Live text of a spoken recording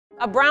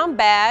A brown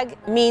bag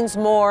means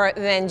more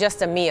than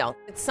just a meal.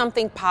 It's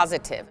something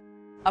positive.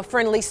 A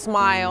friendly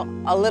smile,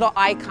 a little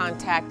eye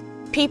contact.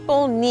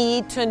 People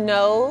need to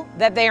know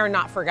that they are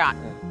not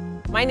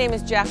forgotten. My name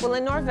is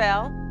Jacqueline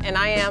Norvell, and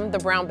I am the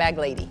Brown Bag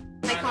Lady.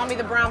 They call me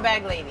the Brown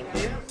Bag Lady.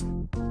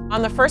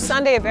 On the first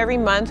Sunday of every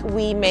month,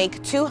 we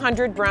make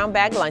 200 brown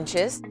bag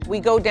lunches. We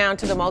go down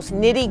to the most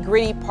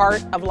nitty-gritty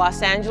part of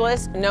Los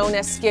Angeles, known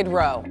as Skid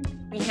Row.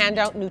 We hand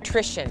out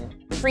nutrition,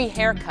 free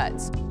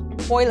haircuts,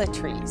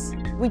 toiletries.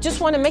 We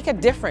just want to make a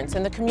difference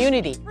in the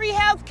community. Free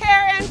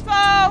healthcare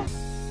info!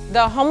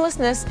 The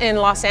homelessness in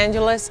Los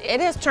Angeles,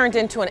 it has turned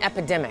into an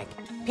epidemic.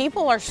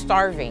 People are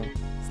starving.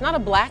 It's not a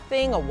black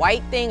thing, a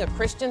white thing, a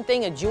Christian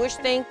thing, a Jewish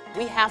thing.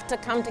 We have to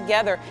come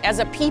together as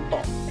a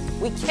people.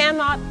 We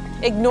cannot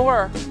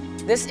ignore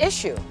this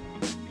issue.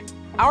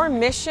 Our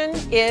mission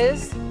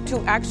is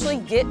to actually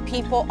get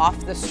people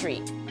off the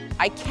street.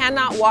 I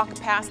cannot walk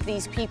past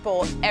these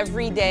people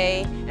every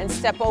day and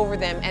step over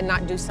them and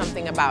not do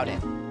something about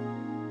it.